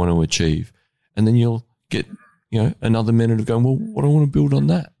thing you want to achieve. And then you'll get another minute of going, well, what do I want to build on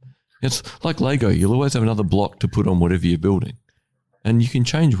that? It's like Lego. You'll always have another block to put on whatever you're building. And you can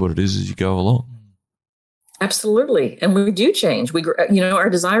change what it is as you go along. Absolutely. And we do change. Our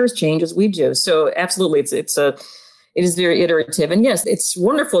desires change as we do. So absolutely, it is very iterative. And yes, it's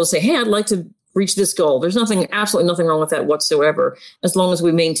wonderful to say, hey, I'd like to reach this goal. There's absolutely nothing wrong with that whatsoever, as long as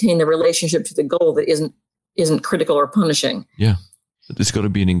we maintain the relationship to the goal that isn't critical or punishing. Yeah. There's got to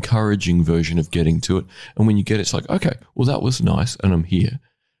be an encouraging version of getting to it. And when you get it, it's like, okay, well, that was nice, and I'm here.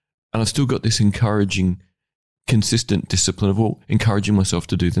 And I've still got this encouraging, consistent discipline of, encouraging myself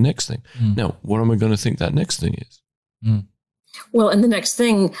to do the next thing. Now, what am I going to think that next thing is? Well, and the next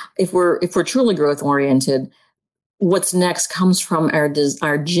thing, if we're truly growth oriented, what's next comes from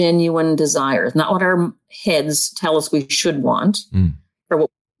our genuine desires, not what our heads tell us we should want, or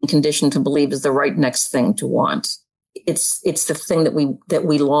what we're conditioned to believe is the right next thing to want. It's the thing that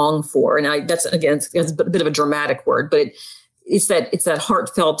we long for, and that's a bit of a dramatic word, but it's that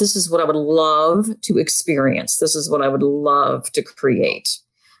heartfelt. This is what I would love to experience. This is what I would love to create.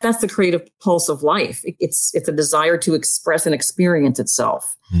 That's the creative pulse of life. It's a desire to express and experience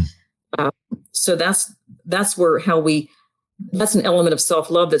itself. So that's an element of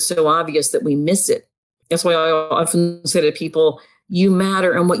self-love that's so obvious that we miss it. That's why I often say to people, you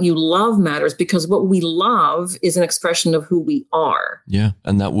matter, and what you love matters, because what we love is an expression of who we are. Yeah,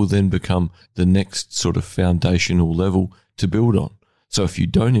 and that will then become the next sort of foundational level to build on. So if you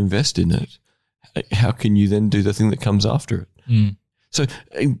don't invest in it, how can you then do the thing that comes after it? So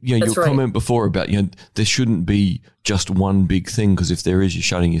your comment before about there shouldn't be just one big thing, because if there is, you're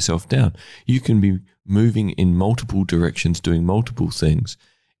shutting yourself down. You can be moving in multiple directions, doing multiple things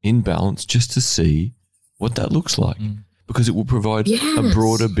in balance, just to see what that looks like. Because it will provide a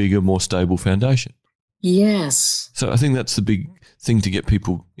broader, bigger, more stable foundation. Yes. So I think that's the big thing to get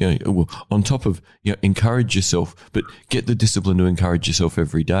people, on top of, encourage yourself, but get the discipline to encourage yourself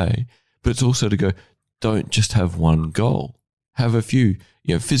every day. But it's also to go, don't just have one goal. Have a few,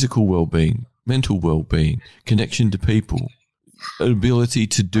 physical well-being, mental well-being, connection to people, ability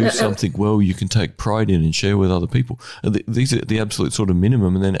to do something well you can take pride in and share with other people. These are the absolute sort of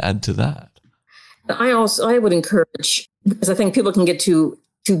minimum, and then add to that. I would encourage, because I think people can get too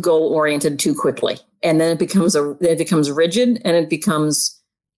goal oriented too quickly, and then it becomes rigid, and it becomes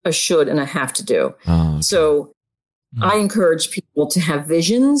a should and a have to do. Oh, okay. So I encourage people to have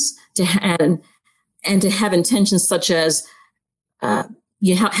visions, and to have intentions such as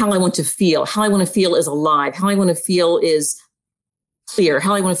how I want to feel. How I want to feel is alive. How I want to feel is clear.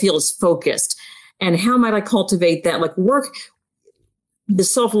 How I want to feel is focused. And how might I cultivate that? Like the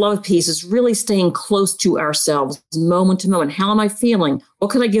self-love piece is really staying close to ourselves, moment to moment. How am I feeling?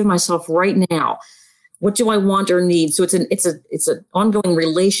 What can I give myself right now? What do I want or need? So it's an ongoing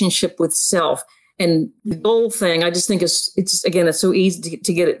relationship with self. And the goal thing, I just think it's so easy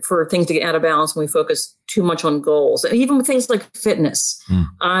to get it for things to get out of balance when we focus too much on goals. And even with things like fitness,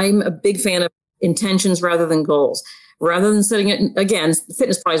 I'm a big fan of intentions rather than goals. Rather than setting it, again,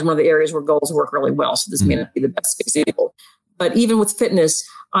 fitness probably is one of the areas where goals work really well. So this may not be the best example. But even with fitness,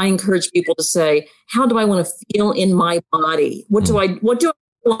 I encourage people to say, how do I want to feel in my body? What do I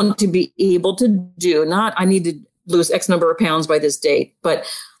want to be able to do? Not I need to lose X number of pounds by this date, but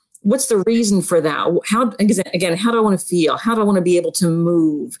what's the reason for that? How do I want to feel? How do I want to be able to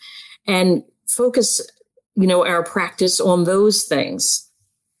move? And focus, our practice on those things.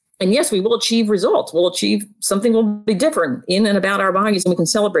 And yes, we will achieve results. We'll achieve something will be different in and about our bodies, and we can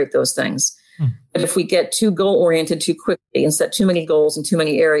celebrate those things. But if we get too goal-oriented too quickly and set too many goals in too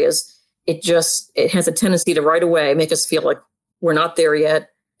many areas, it has a tendency to right away make us feel like we're not there yet,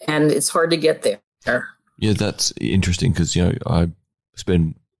 and it's hard to get there. Yeah, that's interesting because, I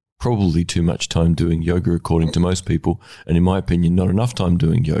spend probably too much time doing yoga according to most people, and in my opinion, not enough time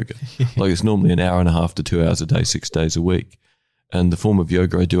doing yoga. Like it's normally an hour and a half to 2 hours a day, 6 days a week. And the form of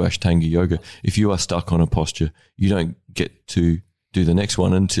yoga, I do Ashtanga yoga. If you are stuck on a posture, you don't get to do the next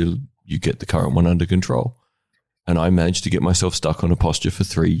one until you get the current one under control. And I managed to get myself stuck on a posture for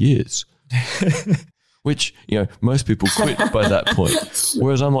 3 years, which, most people quit by that point.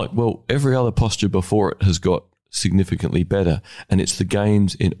 Whereas I'm like, well, every other posture before it has got significantly better. And it's the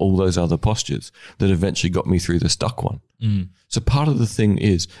gains in all those other postures that eventually got me through the stuck one. So part of the thing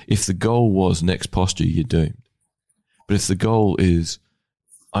is, if the goal was next posture, you're doomed. But if the goal is,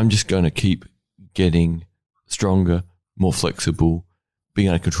 I'm just going to keep getting stronger, more flexible, being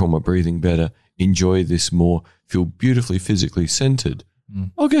able to control my breathing better, enjoy this more, feel beautifully physically centered,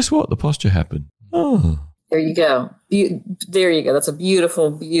 oh, guess what? The posture happened. Oh. There you go. There you go. That's a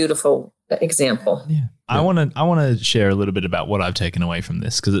beautiful, beautiful example. Yeah. I want to share a little bit about what I've taken away from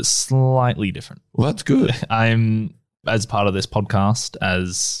this because it's slightly different. Well, that's good. I'm, as part of this podcast,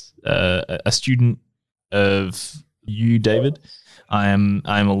 as a student of you, David, I'm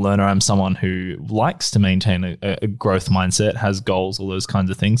a learner. I'm someone who likes to maintain a growth mindset, has goals, all those kinds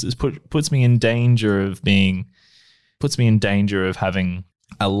of things. It puts me in danger of having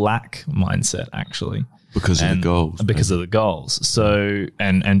a lack mindset, actually. Because of the goals. So,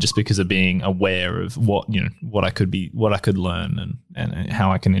 and just because of being aware of what I could learn and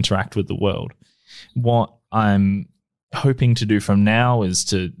how I can interact with the world. What I'm hoping to do from now is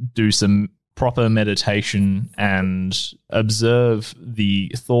to do some proper meditation and observe the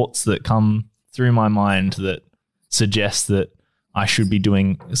thoughts that come through my mind that suggest that I should be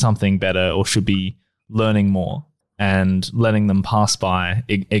doing something better or should be learning more, and letting them pass by,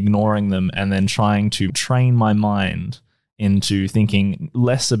 ignoring them, and then trying to train my mind into thinking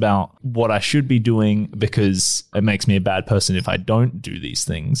less about what I should be doing because it makes me a bad person if I don't do these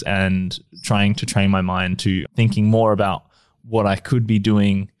things, and trying to train my mind to thinking more about what I could be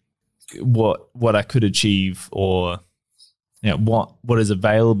doing, what I could achieve, or what is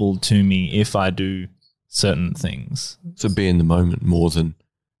available to me if I do certain things. So be in the moment more than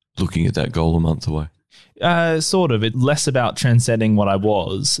looking at that goal a month away. Sort of. It's less about transcending what I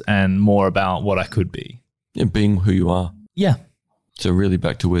was and more about what I could be. Yeah, being who you are. Yeah. So really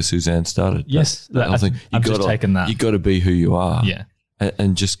back to where Suzanne started. Yes. I've just taken that. You got to be who you are. Yeah.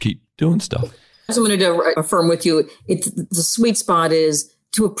 And just keep doing stuff. As I'm going to affirm with you, the sweet spot is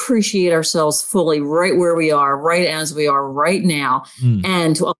to appreciate ourselves fully right where we are, right as we are right now,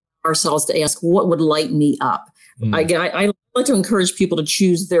 and to allow ourselves to ask, what would light me up? I like to encourage people to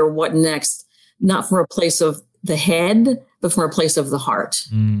choose their what next, not from a place of the head, but from a place of the heart.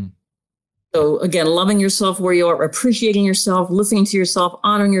 So again, loving yourself where you are, appreciating yourself, listening to yourself,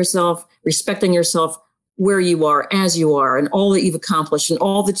 honoring yourself, respecting yourself where you are, as you are, and all that you've accomplished and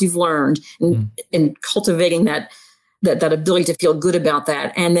all that you've learned, and cultivating that ability to feel good about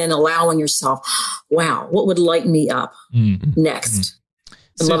that, and then allowing yourself, wow, what would light me up next?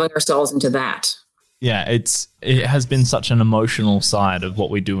 And loving ourselves into that. Yeah, it has been such an emotional side of what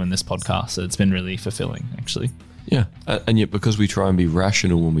we do in this podcast. So it's been really fulfilling, actually. Yeah, and yet because we try and be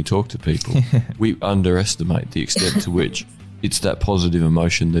rational when we talk to people, we underestimate the extent to which it's that positive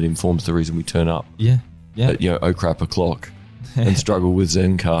emotion that informs the reason we turn up. Yeah. At, oh crap o'clock and struggle with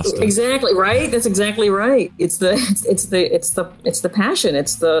Zencastr. Exactly right. That's exactly right. It's the passion.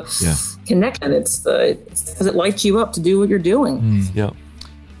 It's the connection. It's because it lights you up to do what you're doing. Yeah.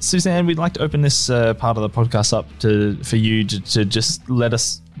 Suzanne, we'd like to open this part of the podcast up for you to just let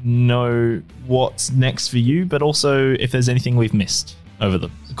us know what's next for you, but also if there's anything we've missed over the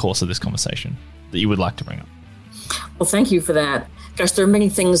course of this conversation that you would like to bring up. Well, thank you for that. Gosh, there are many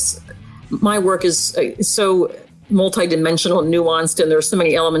things. My work is so multidimensional, nuanced, and there are so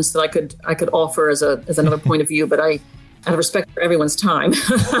many elements that I could offer as another point of view. But out of respect for everyone's time,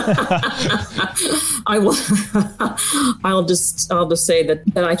 I'll just say that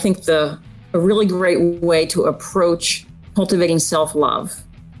I think a really great way to approach cultivating self-love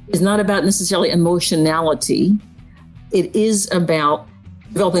is not about necessarily emotionality. It is about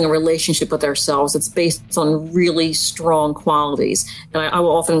developing a relationship with ourselves that's based on really strong qualities. And I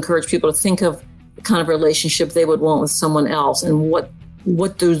will often encourage people to think of the kind of relationship they would want with someone else, and what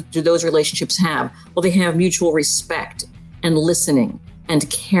do those relationships have? Well, they have mutual respect and listening and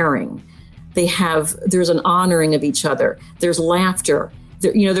caring. There's an honoring of each other. There's laughter.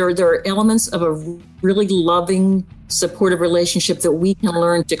 There are elements of a really loving, supportive relationship that we can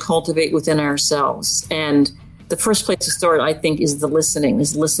learn to cultivate within ourselves. And the first place to start, I think, is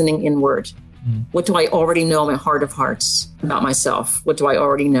listening inward. What do I already know in my heart of hearts about myself? What do I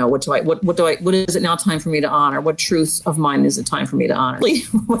already know? What is it now time for me to honor? What truth of mine is it time for me to honor?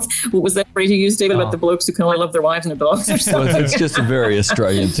 What was that phrase you used, David, about the blokes who can only love their wives and their dogs or something? Well, it's just a very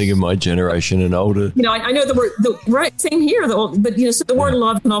Australian thing in my generation and older. I know the word, right, same here, so the word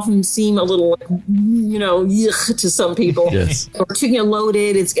love can often seem a little, yuck to some people. Yes. Or too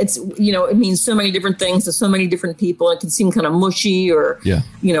loaded. It's it means so many different things to so many different people. It can seem kind of mushy or,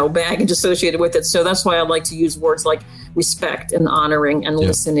 baggage associated with it. So that's why I like to use words like respect and honoring and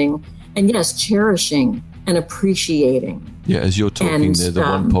listening, and yes, cherishing and appreciating. Yeah, as you're talking there, the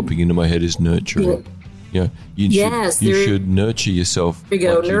one popping into my head is nurturing. You should nurture yourself. There you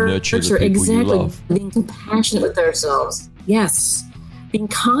go. Like you nurture the people exactly. you love. Being compassionate with ourselves. Yes. Being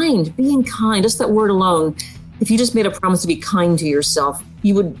kind. Just that word alone. If you just made a promise to be kind to yourself,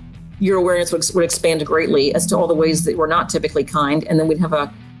 your awareness would expand greatly as to all the ways that we're not typically kind, and then we'd have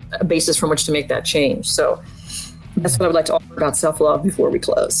a basis from which to make that change. So that's what I would like to offer about self-love before we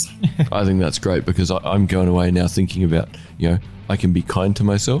close. I think that's great, because I'm going away now thinking about, I can be kind to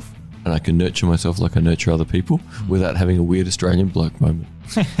myself and I can nurture myself like I nurture other people without having a weird Australian bloke moment.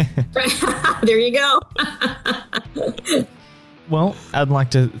 There you go. Well, I'd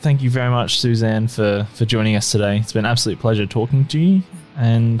like to thank you very much, Suzanne, for joining us today. It's been an absolute pleasure talking to you,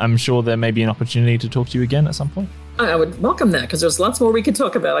 and I'm sure there may be an opportunity to talk to you again at some point. I would welcome that, because there's lots more we could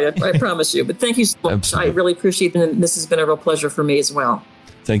talk about, I promise you. But thank you so much. Absolutely. I really appreciate it, and this has been a real pleasure for me as well.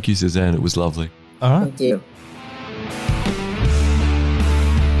 Thank you, Suzanne. It was lovely. All right. Thank you.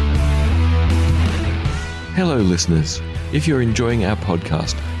 Hello, listeners. If you're enjoying our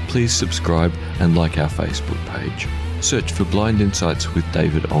podcast, please subscribe and like our Facebook page. Search for Blind Insights with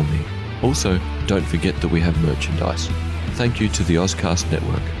David Olney. Also, don't forget that we have merchandise. Thank you to the Ozcast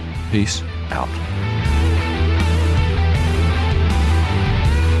Network. Peace out.